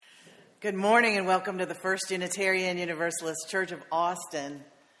Good morning and welcome to the First Unitarian Universalist Church of Austin.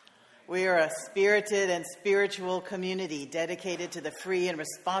 We are a spirited and spiritual community dedicated to the free and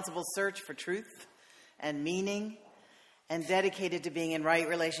responsible search for truth and meaning, and dedicated to being in right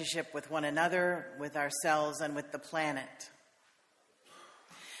relationship with one another, with ourselves, and with the planet.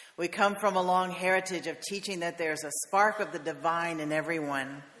 We come from a long heritage of teaching that there's a spark of the divine in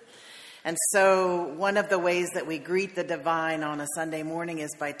everyone. And so one of the ways that we greet the divine on a Sunday morning is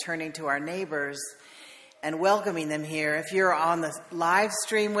by turning to our neighbors and welcoming them here. If you're on the live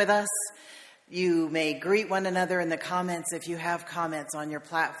stream with us, you may greet one another in the comments. If you have comments on your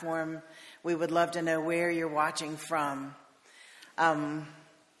platform, we would love to know where you're watching from.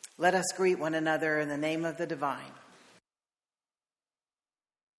 Let us greet one another in the name of the divine.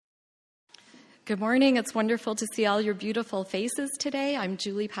 Good morning. It's wonderful to see all your beautiful faces today. I'm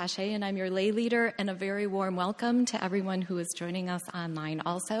Julie Pache, and I'm your lay leader, and a very warm welcome to everyone who is joining us online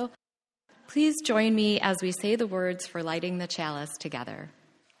also. Please join me as we say the words for lighting the chalice together.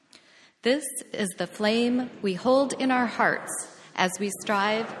 This is the flame we hold in our hearts as we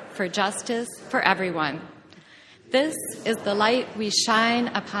strive for justice for everyone. This is the light we shine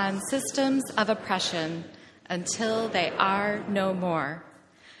upon systems of oppression until they are no more.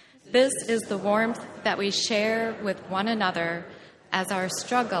 This is the warmth that we share with one another as our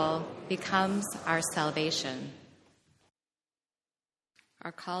struggle becomes our salvation.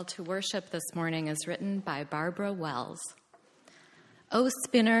 Our call to worship this morning is written by Barbara Wells. O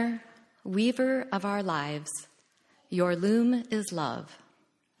spinner, weaver of our lives, your loom is love.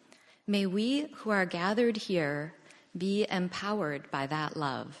 May we who are gathered here be empowered by that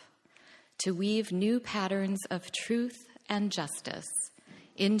love to weave new patterns of truth and justice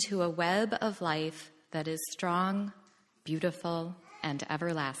into a web of life that is strong, beautiful, and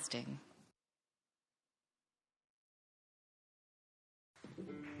everlasting.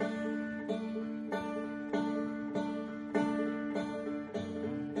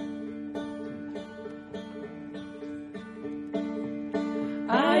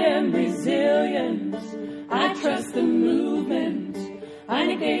 I am resilient. I trust the movement. I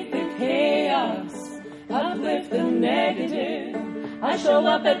negate the chaos, uplift the negative. I show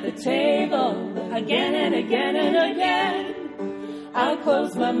up at the table again and again and again. I'll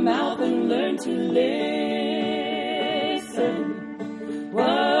close my mouth and learn to listen. Whoa,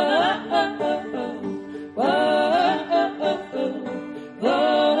 whoa, whoa, whoa, whoa,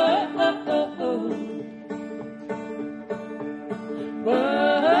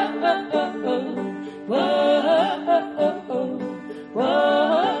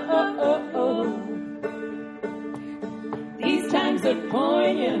 are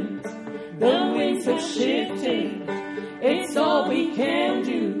poignant, the winds have shifted. It's all we can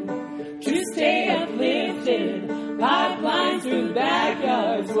do to stay uplifted. Pipelines through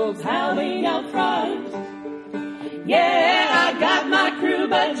backyards, wolves howling out front. Yeah, I got my crew,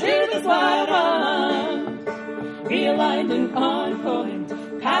 but truth is what I want. Realigned and on point,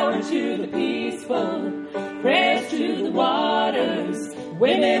 power to the peaceful, prayers to the waters,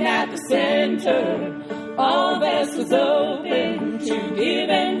 women at the center. All vessels open to give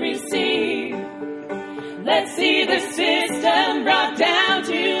and receive. Let's see the system brought down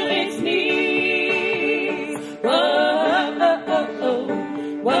to its knees. Whoa, whoa, whoa,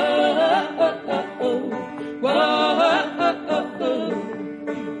 whoa, whoa, whoa, whoa.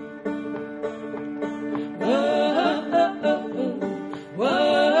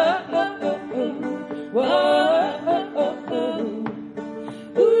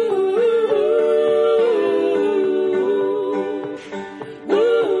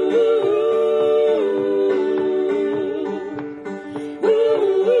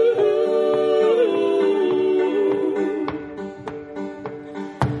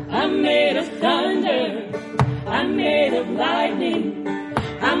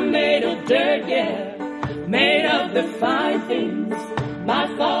 Made of the fine things. My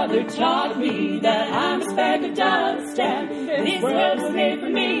father taught me that I'm a speck of dust, and this world was made for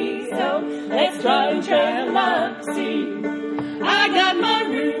me. So let's try and trail up, see. I got my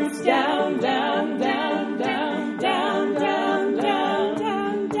roots down, down, down, down, down, down, down,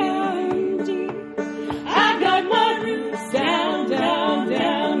 down, down, deep. I got my roots down, down,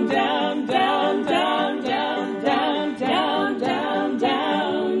 down, down, down, down, down, down, down, down,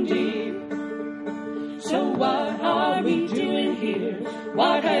 down, deep. So what are we doing here?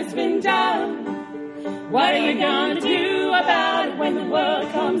 What has been done? What are you gonna do about it when the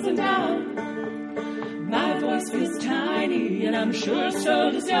world comes undone? My voice feels tiny, and I'm sure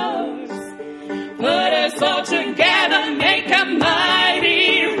so does yours. Put us all together, make a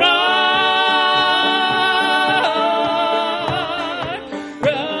mighty roar.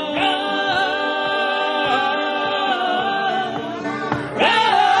 Roar.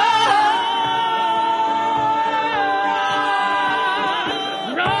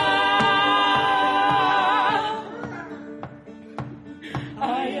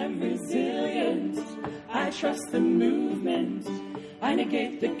 I am resilient. I trust the movement. I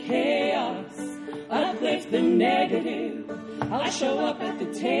negate the chaos. Uplift the negative. I'll show up at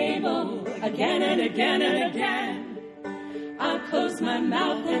the table again and again and again. I'll close my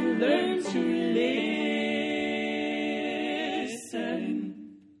mouth and learn to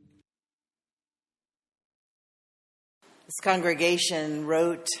listen. This congregation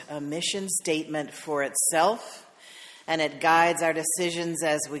wrote a mission statement for itself, and it guides our decisions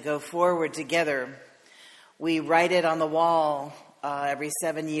as we go forward together. We write it on the wall. Every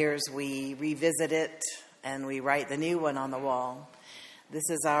 7 years we revisit it and we write the new one on the wall. This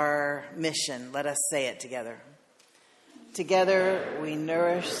is our mission. Let us say it together. Together we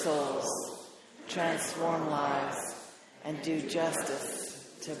nourish souls, transform lives, and do justice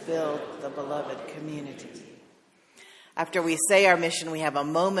to build the beloved community. After we say our mission, we have a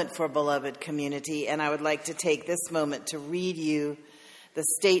moment for beloved community, and I would like to take this moment to read you the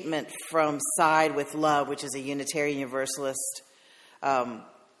statement from Side with Love, which is a Unitarian Universalist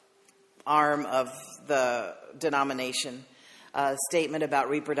arm of the denomination, a statement about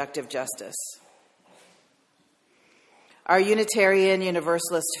reproductive justice. Our Unitarian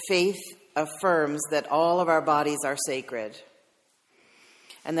Universalist faith affirms that all of our bodies are sacred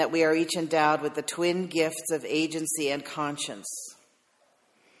and that we are each endowed with the twin gifts of agency and conscience.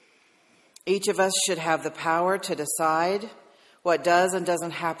 Each of us should have the power to decide what does and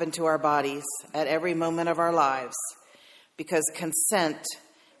doesn't happen to our bodies at every moment of our lives, because consent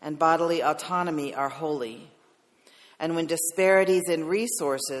and bodily autonomy are holy. And when disparities in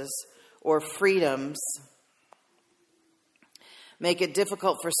resources or freedoms make it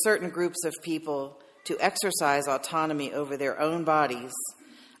difficult for certain groups of people to exercise autonomy over their own bodies,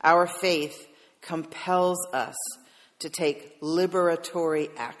 our faith compels us to take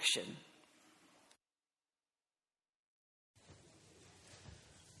liberatory action.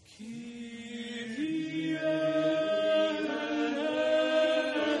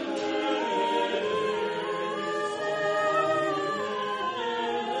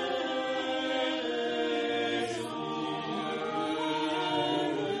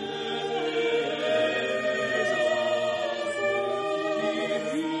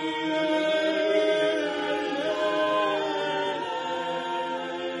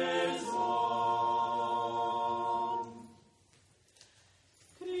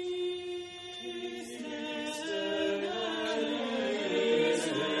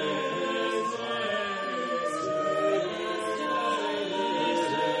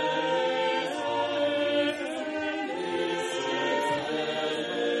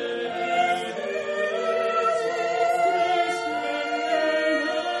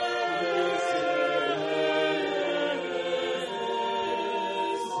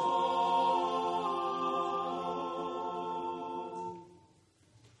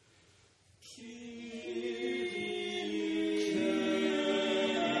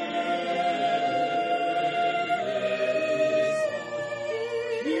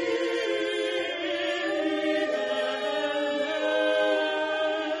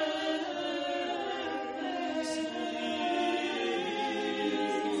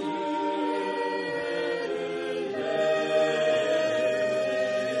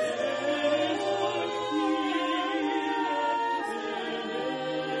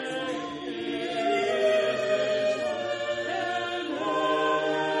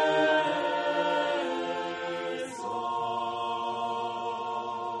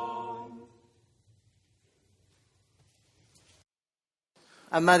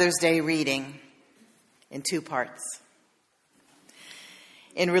 A Mother's Day reading in 2 parts.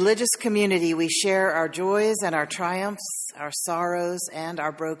 In religious community, we share our joys and our triumphs, our sorrows and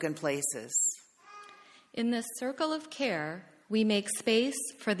our broken places. In this circle of care, we make space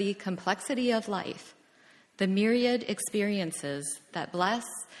for the complexity of life, the myriad experiences that bless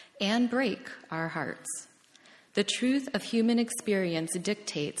and break our hearts. The truth of human experience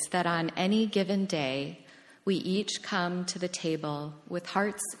dictates that on any given day, we each come to the table with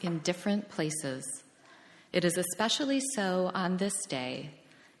hearts in different places. It is especially so on this day,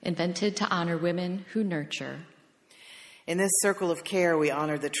 invented to honor women who nurture. In this circle of care, we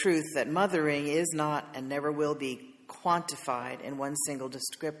honor the truth that mothering is not and never will be quantified in one single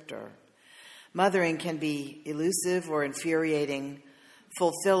descriptor. Mothering can be elusive or infuriating,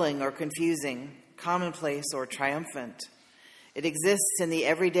 fulfilling or confusing, commonplace or triumphant. It exists in the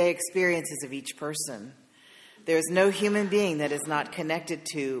everyday experiences of each person. There is no human being that is not connected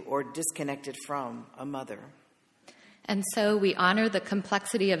to or disconnected from a mother. And so we honor the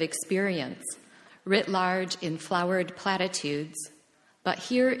complexity of experience, writ large in flowered platitudes, but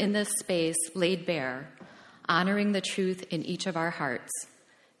here in this space laid bare, honoring the truth in each of our hearts.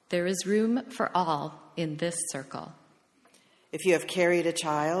 There is room for all in this circle. If you have carried a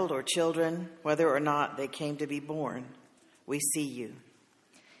child or children, whether or not they came to be born, we see you.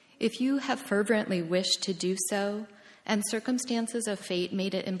 If you have fervently wished to do so, and circumstances of fate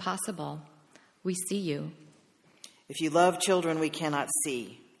made it impossible, we see you. If you love children we cannot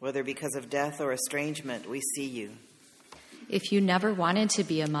see, whether because of death or estrangement, we see you. If you never wanted to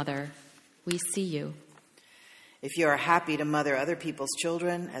be a mother, we see you. If you are happy to mother other people's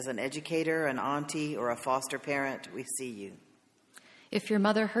children as an educator, an auntie, or a foster parent, we see you. If your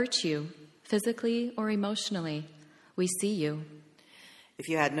mother hurt you, physically or emotionally, we see you. If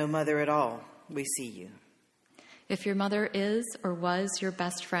you had no mother at all, we see you. If your mother is or was your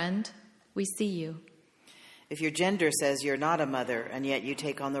best friend, we see you. If your gender says you're not a mother and yet you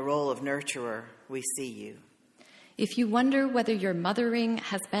take on the role of nurturer, we see you. If you wonder whether your mothering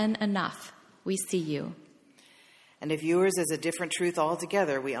has been enough, we see you. And if yours is a different truth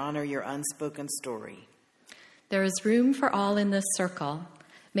altogether, we honor your unspoken story. There is room for all in this circle.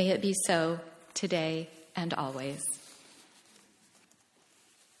 May it be so today and always.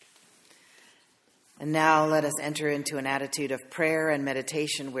 And now let us enter into an attitude of prayer and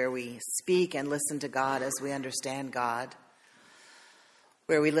meditation where we speak and listen to God as we understand God,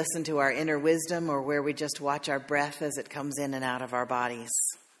 where we listen to our inner wisdom, or where we just watch our breath as it comes in and out of our bodies.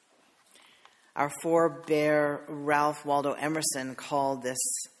 Our forebear Ralph Waldo Emerson called this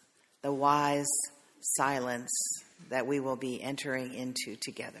the wise silence that we will be entering into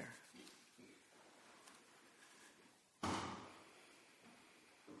together.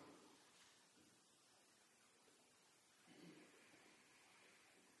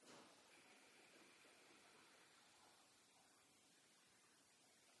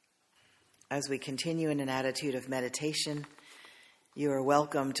 As we continue in an attitude of meditation, you are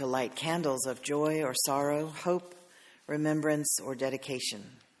welcome to light candles of joy or sorrow, hope, remembrance, or dedication.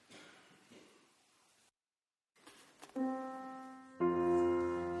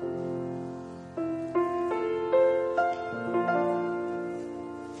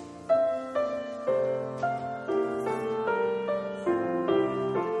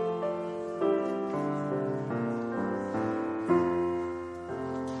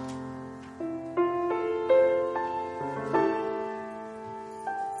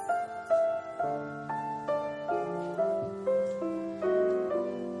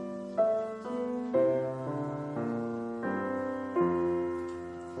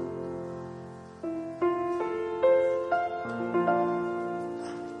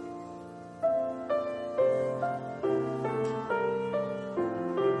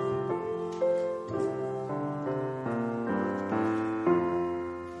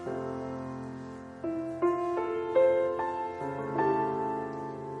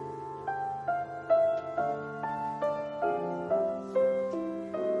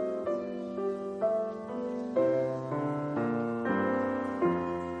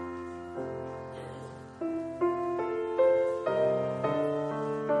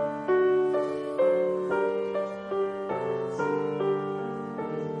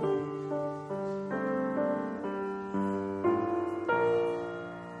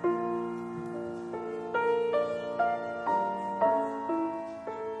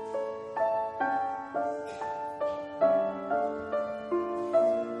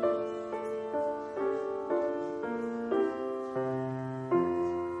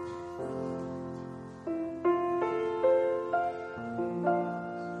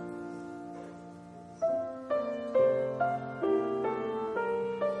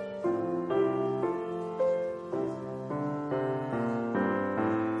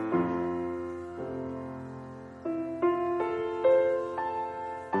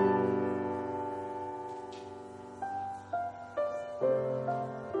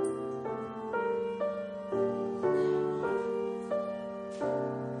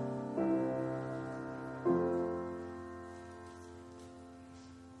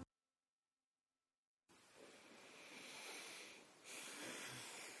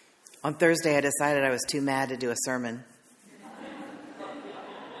 On Thursday, I decided I was too mad to do a sermon.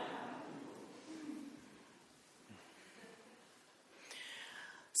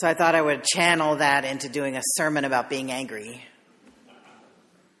 So I thought I would channel that into doing a sermon about being angry.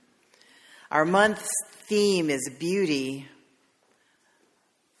 Our month's theme is beauty.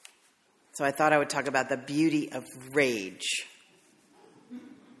 So I thought I would talk about the beauty of rage.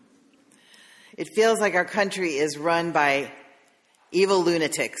 It feels like our country is run by evil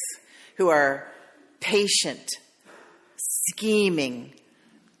lunatics who are patient, scheming,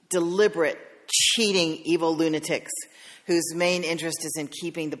 deliberate, cheating evil lunatics whose main interest is in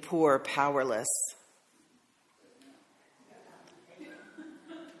keeping the poor powerless.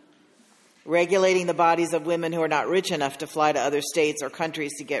 regulating the bodies of women who are not rich enough to fly to other states or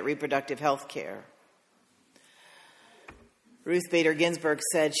countries to get reproductive health care. Ruth Bader Ginsburg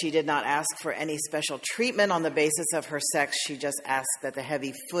said she did not ask for any special treatment on the basis of her sex. She just asked that the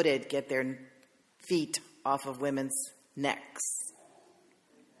heavy-footed get their feet off of women's necks.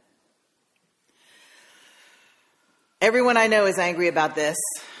 Everyone I know is angry about this.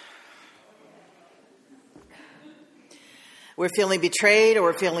 We're feeling betrayed, or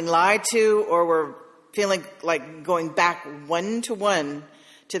we're feeling lied to, or we're feeling like going back one-to-one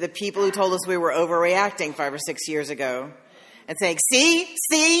to the people who told us we were overreacting 5 or 6 years ago and saying, see?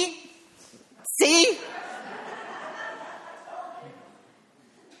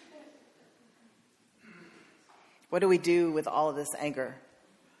 What do we do with all of this anger?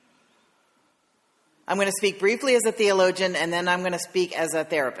 I'm going to speak briefly as a theologian, and then I'm going to speak as a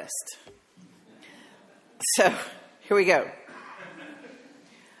therapist. So, here we go.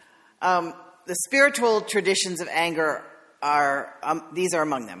 The spiritual traditions of anger these are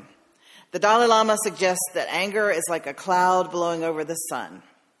among them. The Dalai Lama suggests that anger is like a cloud blowing over the sun.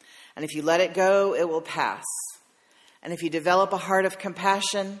 And if you let it go, it will pass. And if you develop a heart of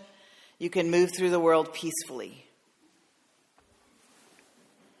compassion, you can move through the world peacefully.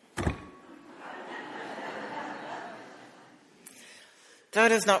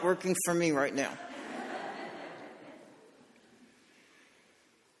 That is not working for me right now.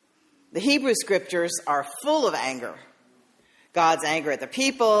 The Hebrew scriptures are full of anger. God's anger at the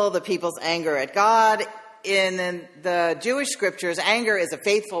people's anger at God. In the Jewish scriptures, anger is a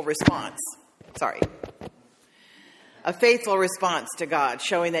faithful response. A faithful response to God,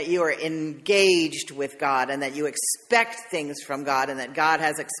 showing that you are engaged with God and that you expect things from God and that God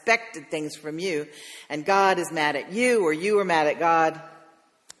has expected things from you. And God is mad at you, or you are mad at God.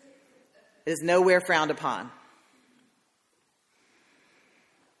 It is nowhere frowned upon.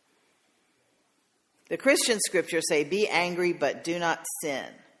 The Christian scriptures say, be angry, but do not sin.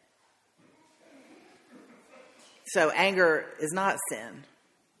 So anger is not sin,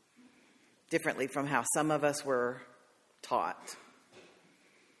 differently from how some of us were taught.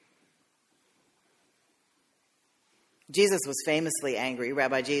 Jesus was famously angry,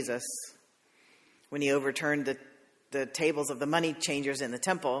 Rabbi Jesus, when he overturned the tables of the money changers in the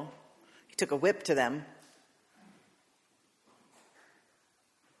temple. He took a whip to them.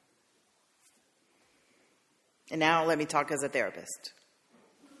 And now let me talk as a therapist.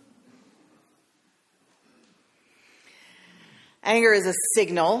 Anger is a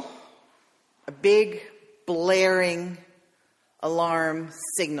signal, a big, blaring alarm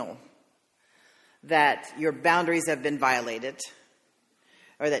signal that your boundaries have been violated,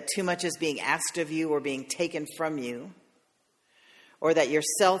 or that too much is being asked of you or being taken from you, or that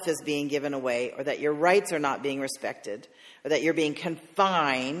yourself is being given away, or that your rights are not being respected, or that you're being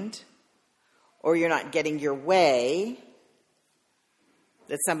confined, or you're not getting your way,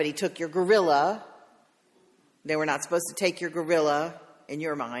 that somebody took your gorilla. They were not supposed to take your gorilla in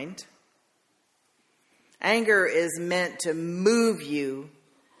your mind. Anger is meant to move you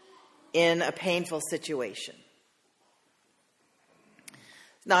in a painful situation.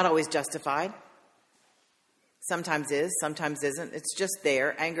 It's not always justified. Sometimes is, sometimes isn't. It's just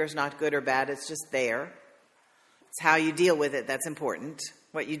there. Anger is not good or bad. It's just there. It's how you deal with it that's important.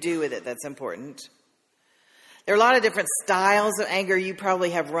 What you do with it that's important. There are a lot of different styles of anger you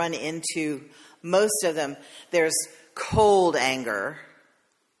probably have run into. Most of them. There's cold anger,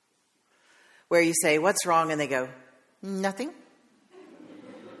 where you say, what's wrong? And they go, nothing.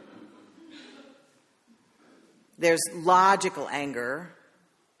 There's logical anger,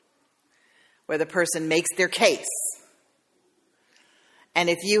 where the person makes their case. And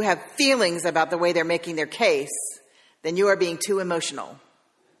if you have feelings about the way they're making their case, then you are being too emotional.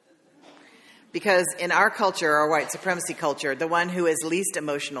 Because in our culture, our white supremacy culture, the one who is least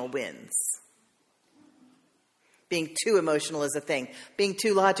emotional wins. Being too emotional is a thing. Being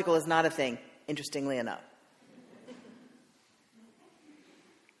too logical is not a thing, interestingly enough.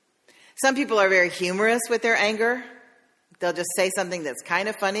 Some people are very humorous with their anger. They'll just say something that's kind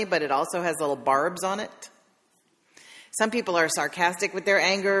of funny, but it also has little barbs on it. Some people are sarcastic with their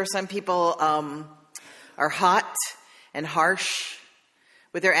anger. Some people are hot and harsh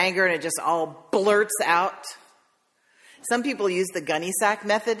with their anger, and it just all blurts out. Some people use the gunny sack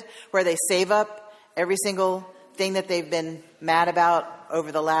method, where they save up every single thing that they've been mad about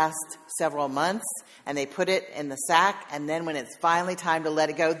over the last several months, and they put it in the sack, and then when it's finally time to let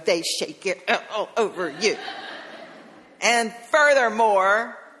it go, they shake it all over you. And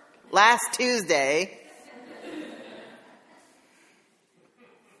furthermore, last Tuesday,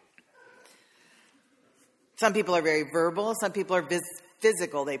 some people are very verbal, some people are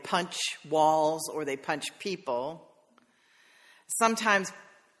physical. They punch walls or they punch people. Sometimes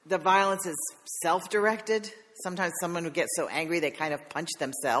the violence is self-directed. Sometimes someone who gets so angry they kind of punch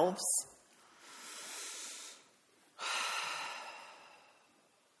themselves.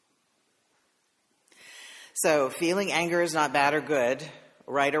 So feeling anger is not bad or good,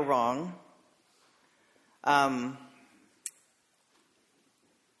 right or wrong.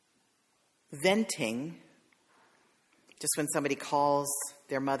 Venting, just when somebody calls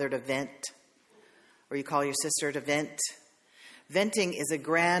their mother to vent, or you call your sister to vent. Venting is a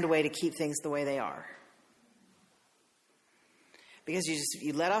grand way to keep things the way they are. Because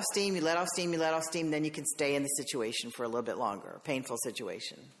you let off steam, then you can stay in the situation for a little bit longer, a painful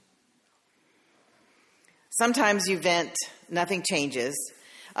situation. Sometimes you vent, nothing changes.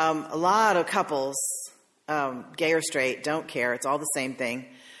 A lot of couples, gay or straight, don't care. It's all the same thing.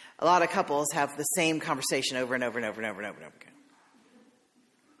 A lot of couples have the same conversation over and over and over and over and over and over again.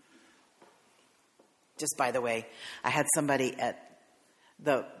 Just by the way, I had somebody at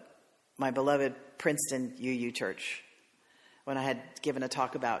my beloved Princeton UU church when I had given a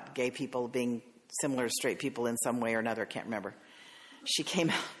talk about gay people being similar to straight people in some way or another. I can't remember. She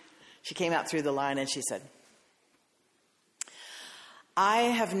came out through the line and she said, "I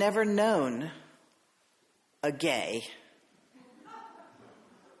have never known a gay,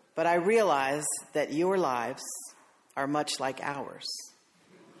 but I realize that your lives are much like ours."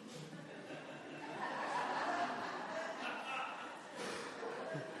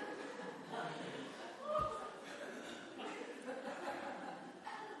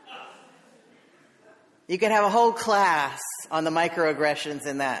 You could have a whole class on the microaggressions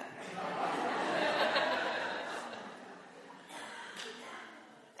in that.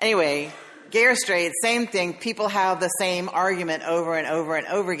 Anyway, gay or straight, same thing. People have the same argument over and over and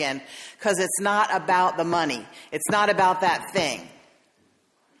over again because it's not about the money. It's not about that thing.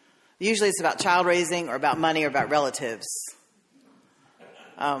 Usually it's about child raising or about money or about relatives.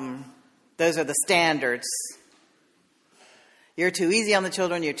 Those are the standards. You're too easy on the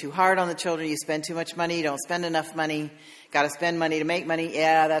children. You're too hard on the children. You spend too much money. You don't spend enough money. Got to spend money to make money.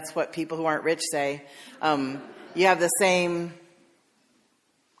 Yeah, that's what people who aren't rich say. You have the same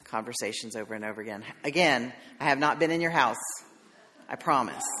conversations over and over again. Again, I have not been in your house. I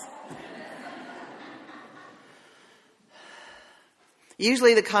promise.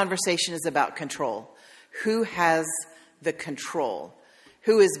 Usually the conversation is about control. Who has the control?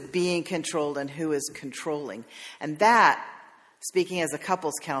 Who is being controlled and who is controlling? And that, speaking as a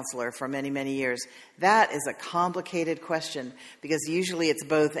couples counselor for many, many years, that is a complicated question because usually it's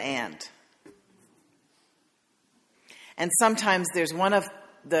both and. And sometimes there's one of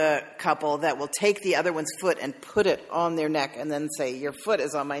the couple that will take the other one's foot and put it on their neck and then say, "Your foot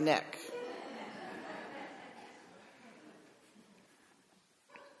is on my neck."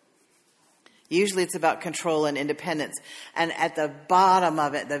 Usually it's about control and independence. And at the bottom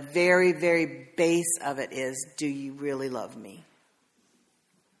of it, the very, very base of it is, do you really love me?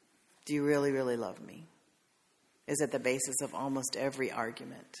 Do you really, really love me? Is at the basis of almost every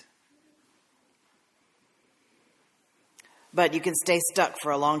argument. But you can stay stuck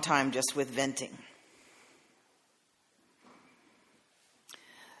for a long time just with venting.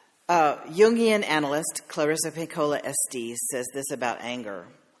 Jungian analyst Clarissa Pinkola Estes says this about anger.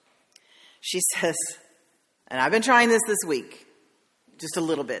 She says, and I've been trying this week, just a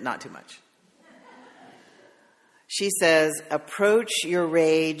little bit, not too much. She says, approach your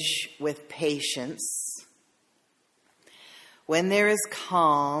rage with patience. When there is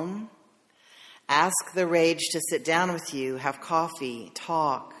calm, ask the rage to sit down with you, have coffee,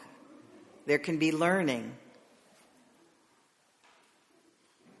 talk. There can be learning.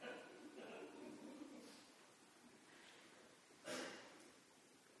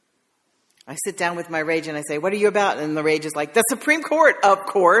 I sit down with my rage and I say, "What are you about?" And the rage is like, "The Supreme Court, of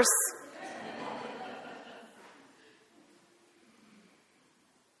course."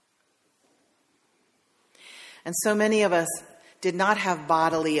 And so many of us did not have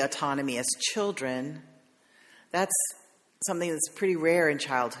bodily autonomy as children. That's something that's pretty rare in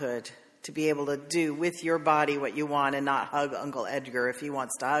childhood, to be able to do with your body what you want and not hug Uncle Edgar if he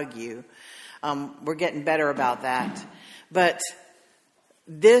wants to hug you. We're getting better about that. But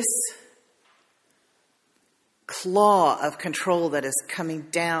this claw of control that is coming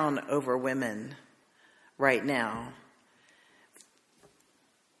down over women right now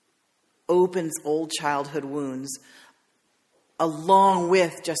opens old childhood wounds along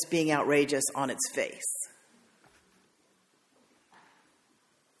with just being outrageous on its face.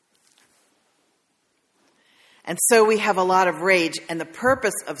 And so we have a lot of rage, and the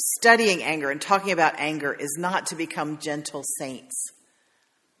purpose of studying anger and talking about anger is not to become gentle saints.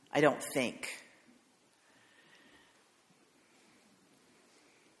 I don't think.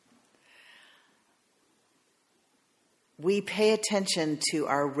 We pay attention to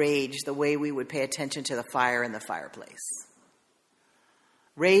our rage the way we would pay attention to the fire in the fireplace.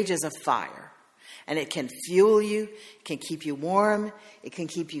 Rage is a fire, and it can fuel you, it can keep you warm, it can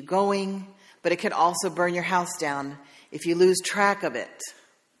keep you going, but it can also burn your house down if you lose track of it,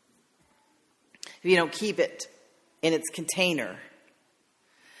 if you don't keep it in its container.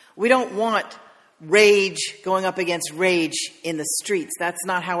 We don't want rage going up against rage in the streets. That's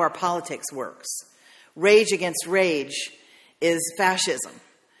not how our politics works. Rage against rage is fascism.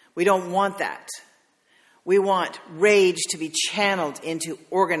 We don't want that. We want rage to be channeled into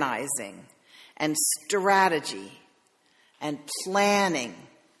organizing and strategy and planning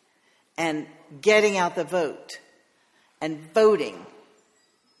and getting out the vote and voting.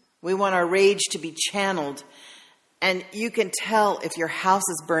 We want our rage to be channeled. And you can tell if your house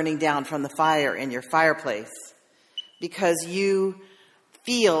is burning down from the fire in your fireplace because you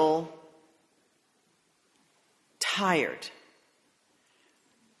feel tired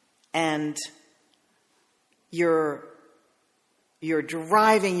and you're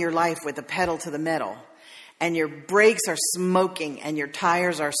driving your life with the pedal to the metal, and your brakes are smoking and your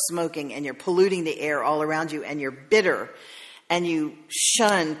tires are smoking and you're polluting the air all around you, and you're bitter and you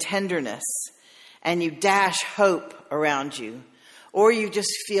shun tenderness and you dash hope around you, or you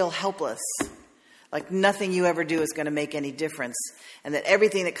just feel helpless, like nothing you ever do is going to make any difference, and that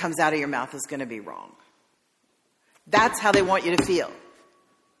everything that comes out of your mouth is going to be wrong. That's how they want you to feel.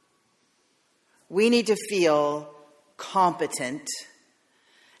 We need to feel competent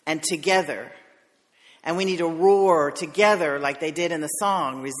and together. And we need to roar together like they did in the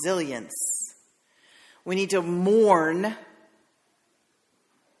song, Resilience. We need to mourn.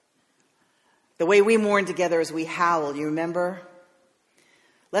 The way we mourn together is we howl. You remember?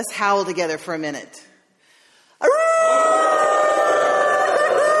 Let's howl together for a minute.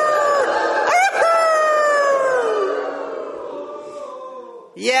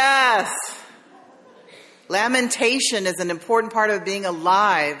 Yes. Lamentation is an important part of being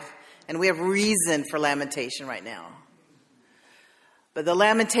alive, and we have reason for lamentation right now. But the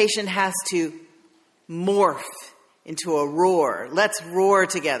lamentation has to morph into a roar. Let's roar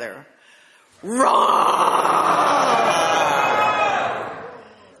together. Roar!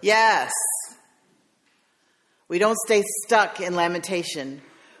 Yes. We don't stay stuck in lamentation.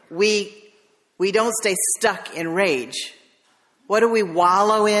 We don't stay stuck in rage. What do we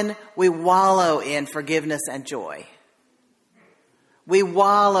wallow in? We wallow in forgiveness and joy. We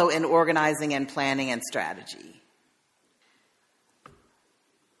wallow in organizing and planning and strategy.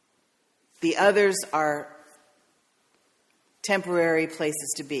 The others are temporary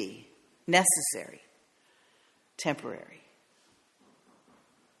places to be. Necessary. Temporary.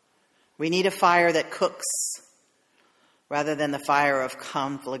 We need a fire that cooks rather than the fire of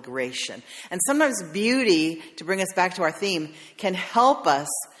conflagration. And sometimes beauty, to bring us back to our theme, can help us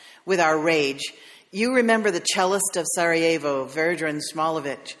with our rage. You remember the cellist of Sarajevo, Vedran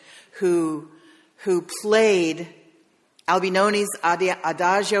Smolovic, who played Albinoni's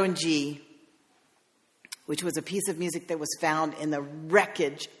Adagio in G, which was a piece of music that was found in the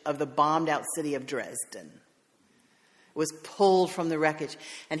wreckage of the bombed-out city of Dresden. It was pulled from the wreckage.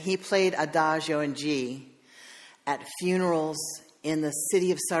 And he played Adagio in G at funerals in the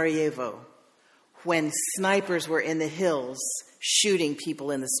city of Sarajevo when snipers were in the hills shooting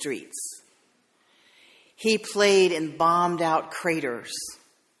people in the streets. He played in bombed-out craters.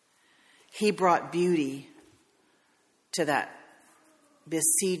 He brought beauty to that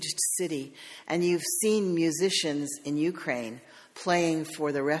besieged city. And you've seen musicians in Ukraine playing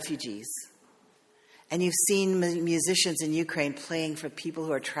for the refugees. And you've seen musicians in Ukraine playing for people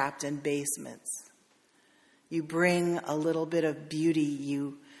who are trapped in basements. You bring a little bit of beauty.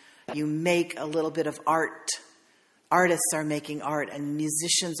 You make a little bit of art. Artists are making art, and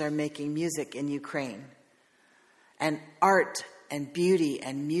musicians are making music in Ukraine. And art and beauty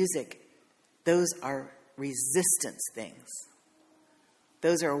and music, those are resistance things.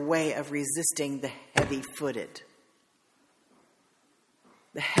 Those are a way of resisting the heavy-footed.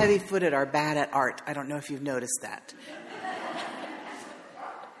 The heavy-footed are bad at art. I don't know if you've noticed that.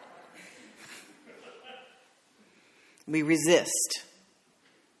 We resist.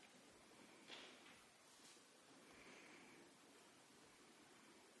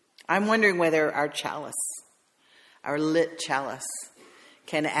 I'm wondering whether our chalice, our lit chalice,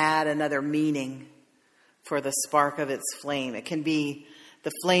 can add another meaning for the spark of its flame. It can be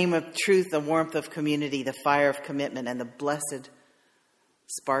the flame of truth, the warmth of community, the fire of commitment, and the blessed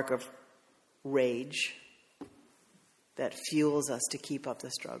spark of rage that fuels us to keep up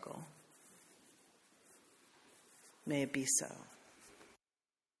the struggle. May it be so.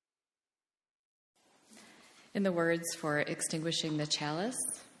 In the words for extinguishing the chalice,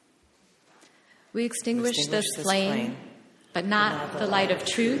 we extinguish this flame, but not the light of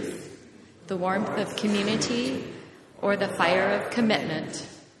truth, the warmth of community, or the fire of commitment.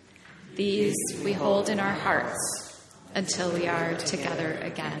 These we hold in our hearts until we are together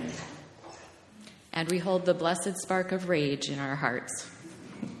again. And we hold the blessed spark of rage in our hearts.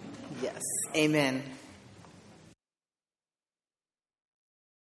 Yes, amen.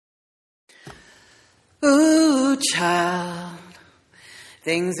 Ooh, child,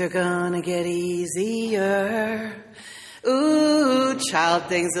 things are gonna get easier. Ooh, child,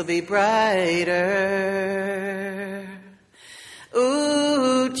 things will be brighter.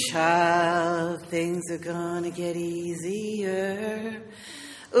 Ooh, child, things are gonna get easier.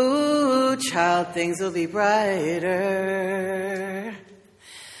 Ooh, child, things will be brighter.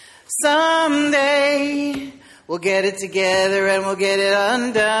 Someday we'll get it together and we'll get it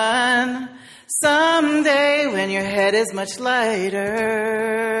undone. Someday when your head is much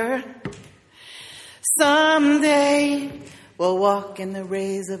lighter. Someday we'll walk in the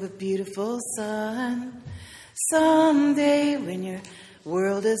rays of a beautiful sun. Someday when your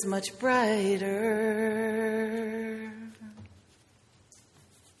world is much brighter.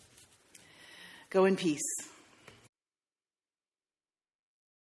 Go in peace.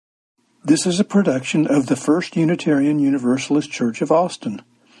 This is a production of the First Unitarian Universalist Church of Austin.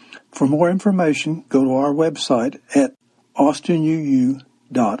 For more information, go to our website at austinuu.org.